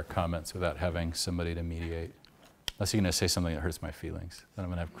for their comments without having somebody to mediate. Unless you're going to say something that hurts my feelings. Then I'm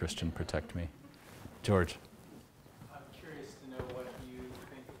going to have Christian protect me. George. I'm curious to know what you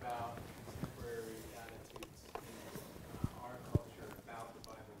think about contemporary attitudes in our culture about the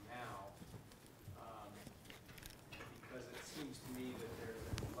Bible now, because it seems to me that there's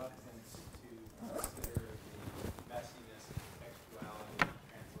a reluctance to consider the messiness and textuality of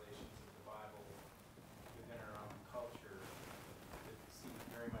translations of the Bible within our own culture that seems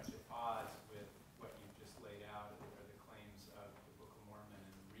very much at odds with what you've just laid out, or the claims of the Book of Mormon and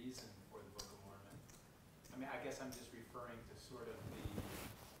the reason for the Book of Mormon. I mean, I guess I'm just referring to sort of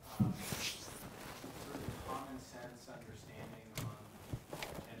the common sense understanding on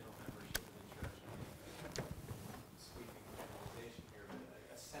general membership of the church. I mean, sweeping generalization here, but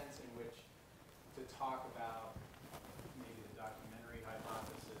a sense in which to talk about maybe the documentary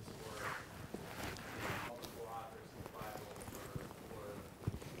hypothesis or multiple authors in the Bible or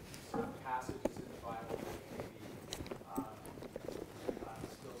certain passages in the Bible that maybe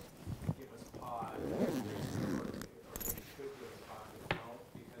still give us pause.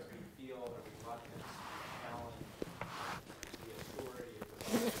 Because we feel a reluctance to challenge the authority of the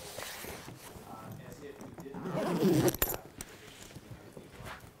Bible as if we didn't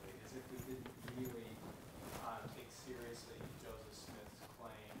as if we didn't really take seriously Joseph Smith's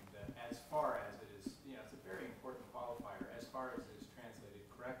claim that as far as it is, you know, it's a very important qualifier, as far as it is translated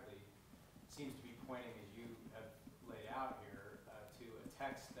correctly, seems to be pointing, as you have laid out here, to a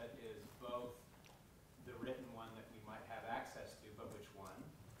text that is both the written one that we might have access to, but which one,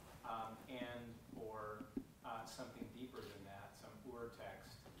 and or something deeper than that, some Ur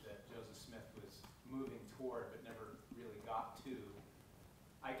text that Joseph Smith was moving toward but never really got to.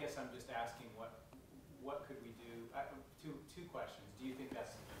 I guess I'm just asking what could we do? Two questions. Do you think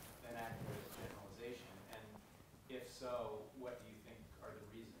that's an accurate generalization? And if so, what do you think are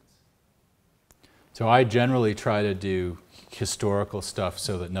the reasons? So I generally try to do historical stuff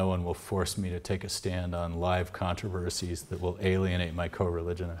so that no one will force me to take a stand on live controversies that will alienate my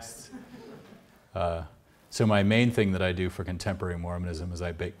co-religionists. So my main thing that I do for contemporary Mormonism is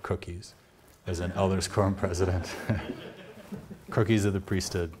I bake cookies as an Elders Quorum president. Cookies of the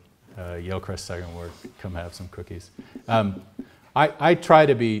priesthood. Yale Second Word, come have some cookies. I try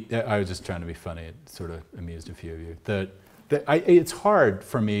to be, I was just trying to be funny, it sort of amused a few of you. It's hard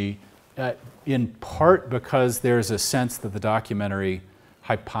for me, in part because there's a sense that the documentary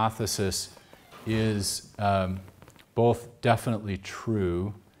hypothesis is both definitely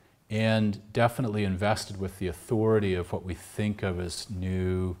true and definitely invested with the authority of what we think of as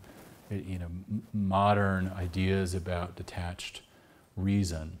new, modern ideas about detached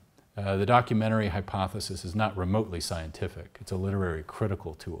reason. The documentary hypothesis is not remotely scientific. It's a literary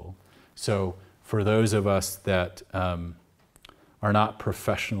critical tool. So for those of us that are not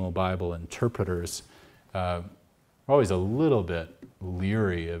professional Bible interpreters, we're always a little bit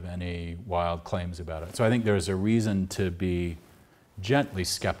leery of any wild claims about it. So I think there's a reason to be gently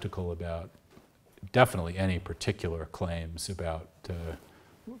skeptical about definitely any particular claims about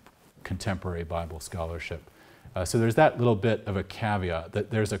contemporary Bible scholarship. So there's that little bit of a caveat,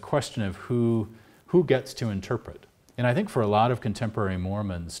 that there's a question of who gets to interpret. And I think for a lot of contemporary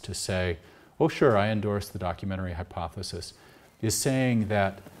Mormons to say, oh sure, I endorse the documentary hypothesis, is saying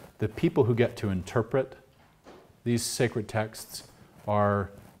that the people who get to interpret these sacred texts are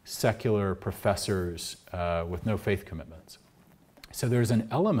secular professors with no faith commitments. So there's an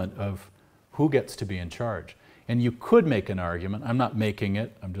element of who gets to be in charge. And you could make an argument, I'm not making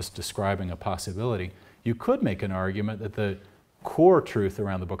it, I'm just describing a possibility, you could make an argument that the core truth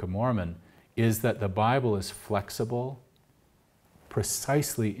around the Book of Mormon is that the Bible is flexible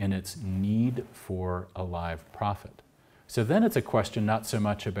precisely in its need for a live prophet. So then it's a question not so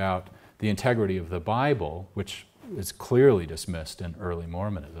much about the integrity of the Bible, which is clearly dismissed in early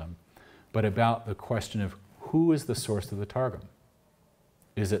Mormonism, but about the question of who is the source of the Targum.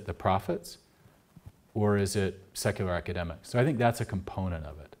 Is it the prophets or is it secular academics? So I think that's a component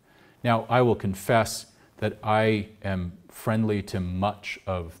of it. Now, I will confess that I am friendly to much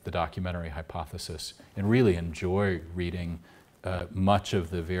of the documentary hypothesis and really enjoy reading much of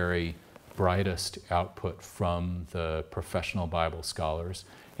the very brightest output from the professional Bible scholars.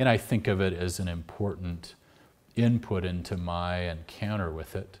 And I think of it as an important input into my encounter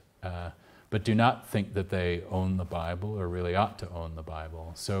with it, but do not think that they own the Bible or really ought to own the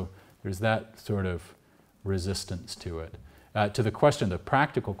Bible. So there's that sort of resistance to it. To the question, the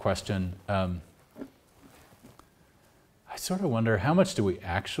practical question, I sort of wonder how much do we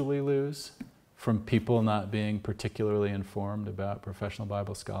actually lose from people not being particularly informed about professional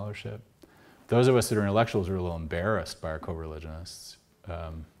Bible scholarship? Those of us that are intellectuals are a little embarrassed by our co-religionists.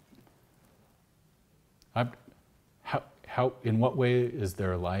 In what way is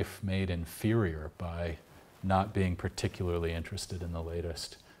their life made inferior by not being particularly interested in the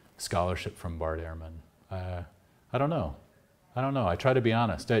latest scholarship from Bart Ehrman? I don't know. I try to be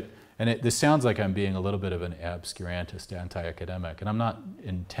honest. This sounds like I'm being a little bit of an obscurantist anti-academic, and I'm not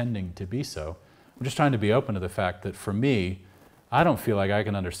intending to be so. I'm just trying to be open to the fact that for me, I don't feel like I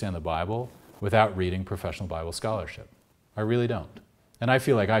can understand the Bible without reading professional Bible scholarship. I really don't. And I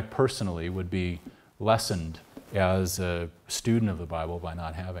feel like I personally would be lessened as a student of the Bible by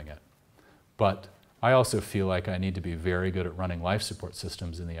not having it. But I also feel like I need to be very good at running life support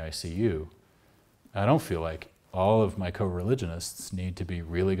systems in the ICU. I don't feel like all of my co-religionists need to be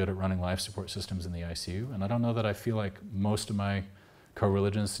really good at running life support systems in the ICU, and I don't know that I feel like most of my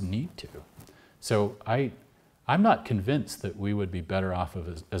co-religionists need to. So I'm not convinced that we would be better off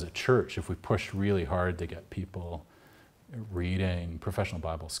as a church if we push really hard to get people reading professional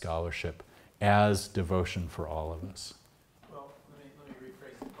Bible scholarship as devotion for all of us. Well, let me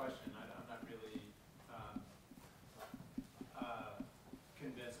rephrase the question. I'm not really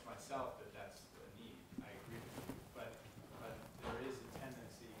convinced myself that that's the need. I agree with you, but there is a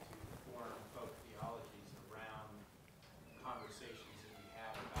tendency to form folk theologies around conversations that we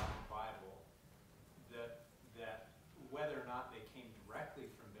have about the Bible that whether or not they came directly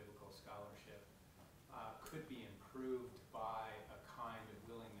from biblical scholarship could be improved by a kind of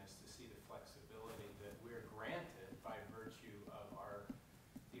willingness to see the flexibility that we're granted by virtue of our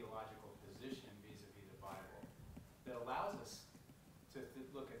theological position vis-a-vis the Bible, that allows us to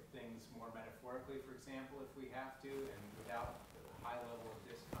look at things more metaphorically, for example, if we have to, and without the high level of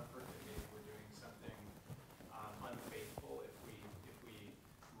discomfort that maybe we're doing something unfaithful if we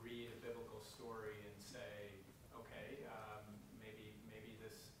read a biblical story and say, okay, maybe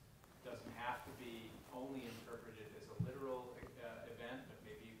this doesn't have to be only interpreted as a literal event, but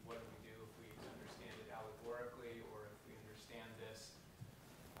maybe what do we do if we understand it allegorically, or if we understand this?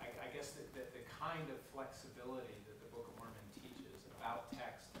 I guess that the kind of flexibility that the Book of Mormon teaches about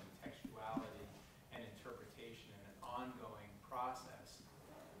text and textuality and interpretation and an ongoing process,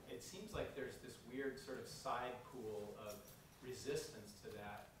 it seems like there's this weird sort of side pool of resistance to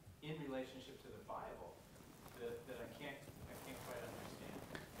that in relationship to the Bible that I can't quite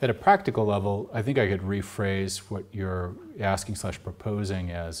understand. At a practical level, I think I could rephrase what you're asking /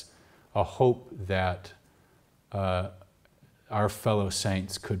 proposing as, a hope that our fellow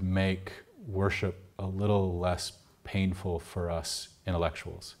saints could make worship a little less painful for us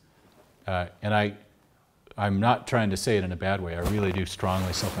intellectuals. And I'm not trying to say it in a bad way. I really do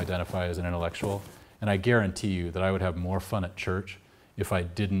strongly self-identify as an intellectual, and I guarantee you that I would have more fun at church if I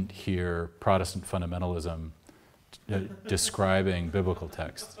didn't hear Protestant fundamentalism describing biblical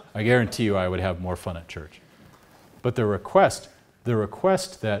texts. I guarantee you I would have more fun at church. But the request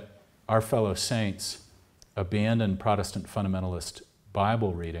that our fellow saints abandon Protestant fundamentalist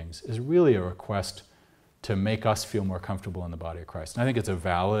Bible readings is really a request to make us feel more comfortable in the body of Christ. And I think it's a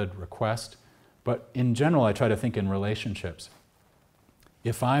valid request, but in general I try to think in relationships.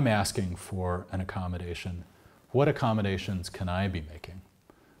 If I'm asking for an accommodation, what accommodations can I be making?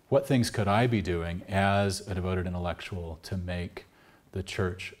 What things could I be doing as a devoted intellectual to make the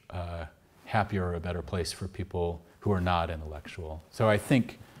church happier or a better place for people who are not intellectual? So I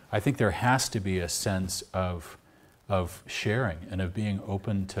think there has to be a sense of sharing and of being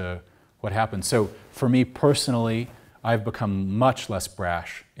open to what happens. So for me personally, I've become much less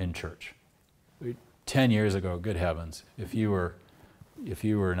brash in church. 10 years ago, good heavens, if you were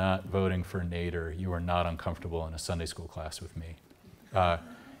not voting for Nader, you were not uncomfortable in a Sunday school class with me.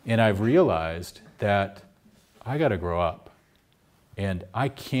 And I've realized that I got to grow up, and I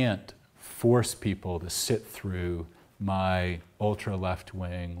can't force people to sit through my ultra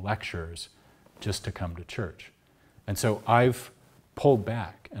left-wing lectures just to come to church. And so I've pulled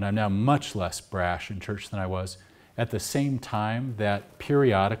back, and I'm now much less brash in church than I was. At the same time that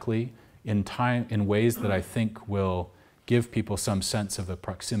periodically, in ways that I think will give people some sense of the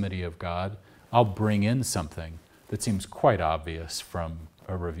proximity of God, I'll bring in something that seems quite obvious from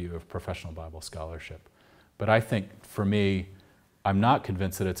a review of professional Bible scholarship. But I think, for me, I'm not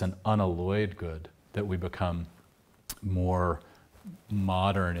convinced that it's an unalloyed good that we become more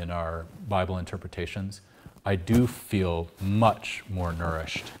modern in our Bible interpretations. I do feel much more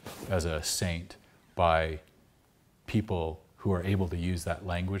nourished as a saint by people who are able to use that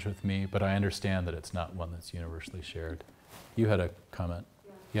language with me, but I understand that it's not one that's universally shared. You had a comment?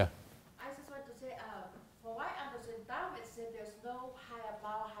 Yeah. I just want to say, from what I understand, Darwin said there's no higher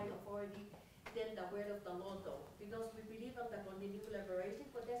power, higher authority than the word of the Lord, though, because we believe in the continual liberation,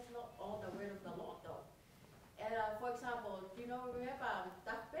 but that's not all the word of the Lord, though. And for example, remember,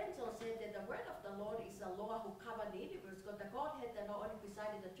 Doug Benson said that the word of the Lord is a law who covered the universe, because the Godhead that not only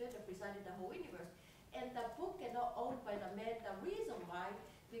presided the church, but presided the whole universe. And the book cannot owned by the man. The reason why,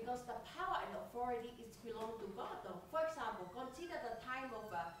 because the power and authority is belong to God, though. For example, consider the time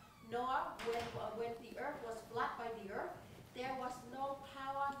of Noah, when the earth was flooded by the earth. There was no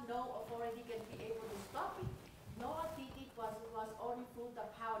power, no authority can be able to stop it. Noah did it was only through the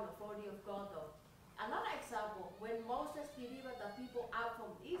power and authority of God, though. Another example, when Moses delivered the people out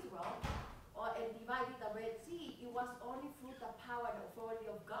from Israel and divided the Red Sea, it was only through the power and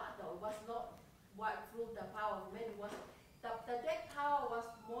authority of God, though. It was not through the power of men. It was that power was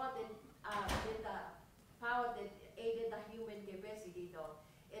more than the power that aided the human capacity, though.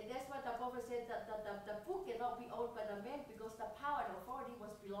 And that's what the prophet said, that the book cannot be owned by the man, because the power and authority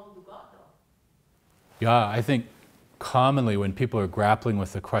must belong to God, though. Yeah, I think commonly when people are grappling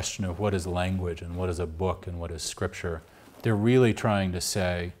with the question of what is language and what is a book and what is scripture, they're really trying to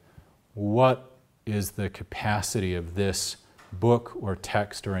say, what is the capacity of this book or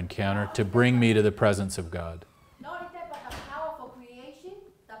text or encounter to bring me to the presence of God? Not only that, but the power for creation,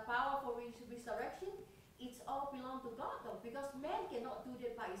 the power for resurrection, it's all belong to God, though, because man cannot do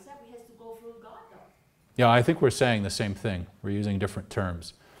that by himself. He has to go through God, though. Yeah, I think we're saying the same thing. We're using different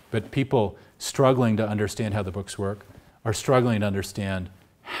terms. But people struggling to understand how the books work are struggling to understand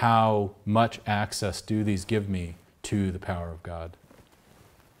how much access do these give me to the power of God.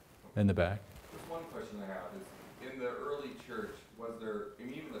 In the back. Just one question I have is, in the early church, was there, I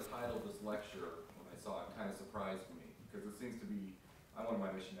mean, even the title of this lecture, when I saw it, kind of surprised me, because it seems to be, I went on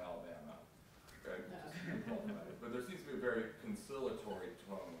my mission to Alabama, okay, but there seems to be a very conciliatory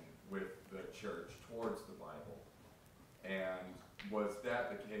tone with the church towards the Bible. And was that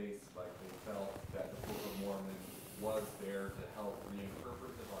the case, like they felt that the Book of Mormon was there to help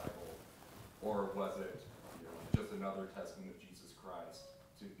reinterpret the Bible, or was it just another testament of Jesus Christ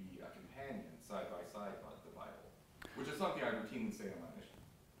to be a companion side by side by the Bible, which is something I routinely say on my mission.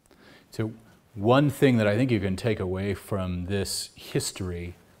 So one thing that I think you can take away from this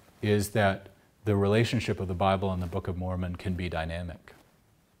history is that the relationship of the Bible and the Book of Mormon can be dynamic.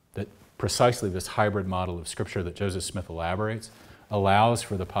 That precisely this hybrid model of Scripture that Joseph Smith elaborates allows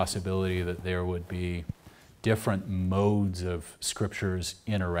for the possibility that there would be different modes of Scriptures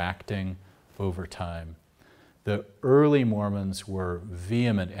interacting over time. The early Mormons were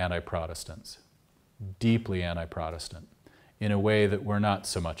vehement anti-Protestants, deeply anti-Protestant, in a way that we're not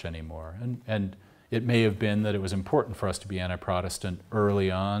so much anymore. And it may have been that it was important for us to be anti-Protestant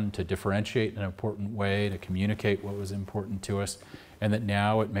early on, to differentiate in an important way, to communicate what was important to us, and that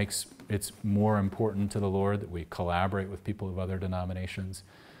now it's more important to the Lord that we collaborate with people of other denominations.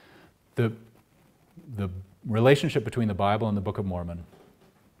 The relationship between the Bible and the Book of Mormon,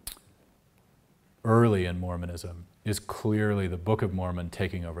 early in Mormonism, is clearly the Book of Mormon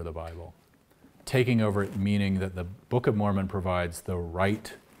taking over the Bible. Taking over it meaning that the Book of Mormon provides the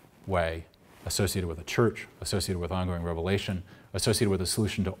right way associated with the church, associated with ongoing revelation, associated with a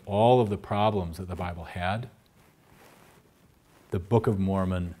solution to all of the problems that the Bible had. The Book of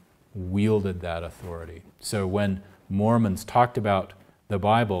Mormon wielded that authority. So when Mormons talked about the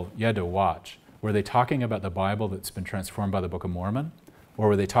Bible, you had to watch. Were they talking about the Bible that's been transformed by the Book of Mormon? Or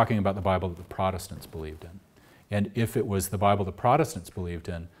were they talking about the Bible that the Protestants believed in? And if it was the Bible the Protestants believed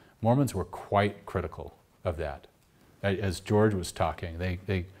in, Mormons were quite critical of that. As George was talking,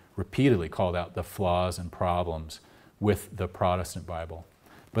 they repeatedly called out the flaws and problems with the Protestant Bible.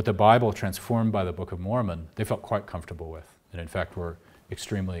 But the Bible transformed by the Book of Mormon, they felt quite comfortable with, and in fact were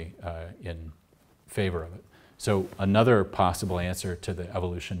extremely in favor of it. So another possible answer to the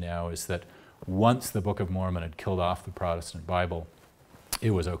evolution now is that once the Book of Mormon had killed off the Protestant Bible, it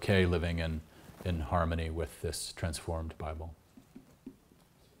was okay living in harmony with this transformed Bible.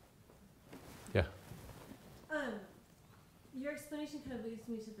 Yeah? Your explanation kind of leads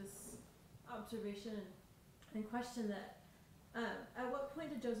me to this observation and question that at what point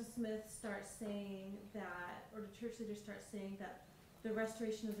did Joseph Smith start saying that, or the church leaders start saying that the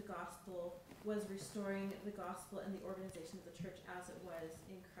restoration of the gospel was restoring the gospel and the organization of the church as it was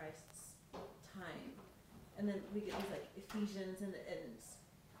in Christ's time? And then we get these like Ephesians and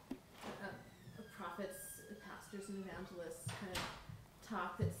prophets, pastors, and evangelists kind of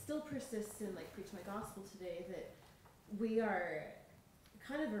talk that still persists in like Preach My Gospel today, that we are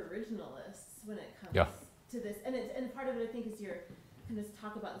kind of originalists when it comes to this. And part of it, I think, is your kind of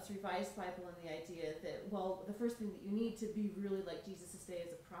talk about this revised Bible and the idea that, well, the first thing that you need to be really like Jesus to stay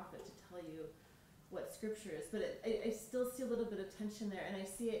as a prophet to tell you what Scripture is. But I still see a little bit of tension there, and I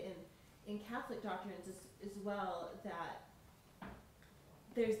see it in Catholic doctrines as well, that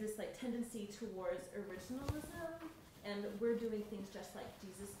there's this like tendency towards originalism, and we're doing things just like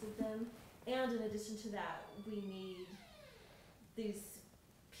Jesus did them. And in addition to that, we need these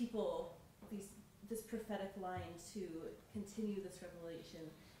people, this prophetic line to continue this revelation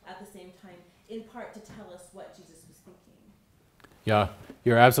at the same time, in part to tell us what Jesus was thinking. Yeah,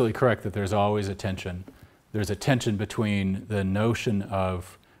 you're absolutely correct that there's always a tension. There's a tension between the notion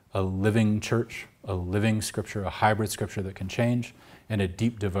of a living church, a living Scripture, a hybrid Scripture that can change, and a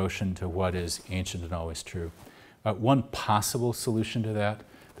deep devotion to what is ancient and always true. One possible solution to that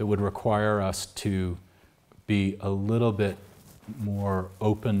would require us to be a little bit more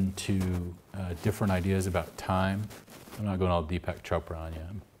open to different ideas about time. I'm not going all Deepak Chopra on you.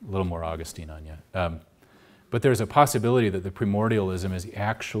 I'm a little more Augustine on you. But there's a possibility that the primordialism is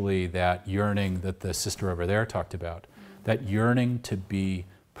actually that yearning that the sister over there talked about, that yearning to be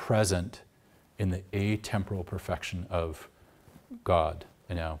present in the atemporal perfection of God.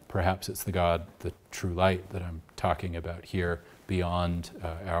 And now, perhaps it's the God, the true light that I'm talking about here, beyond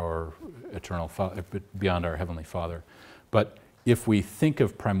our eternal Father, beyond our Heavenly Father. But if we think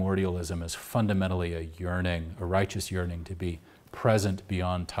of primordialism as fundamentally a yearning, a righteous yearning to be present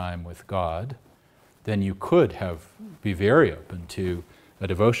beyond time with God, then you could be very open to a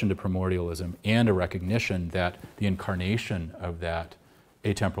devotion to primordialism and a recognition that the incarnation of that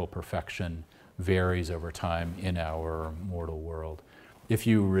atemporal perfection varies over time in our mortal world. If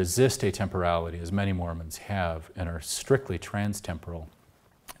you resist atemporality, as many Mormons have, and are strictly transtemporal,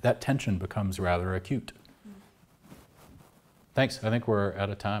 that tension becomes rather acute. Thanks. I think we're out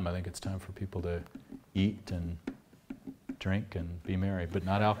of time. I think it's time for people to eat and drink and be merry, but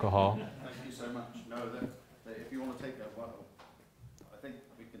not alcohol. Thank you so much. No, that if you want to take that, well, I think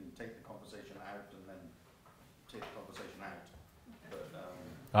we can take the conversation out and then take the conversation out.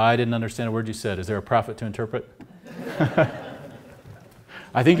 But, I didn't understand a word you said. Is there a prophet to interpret?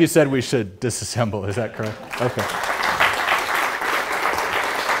 I think you said we should disassemble. Is that correct? Okay.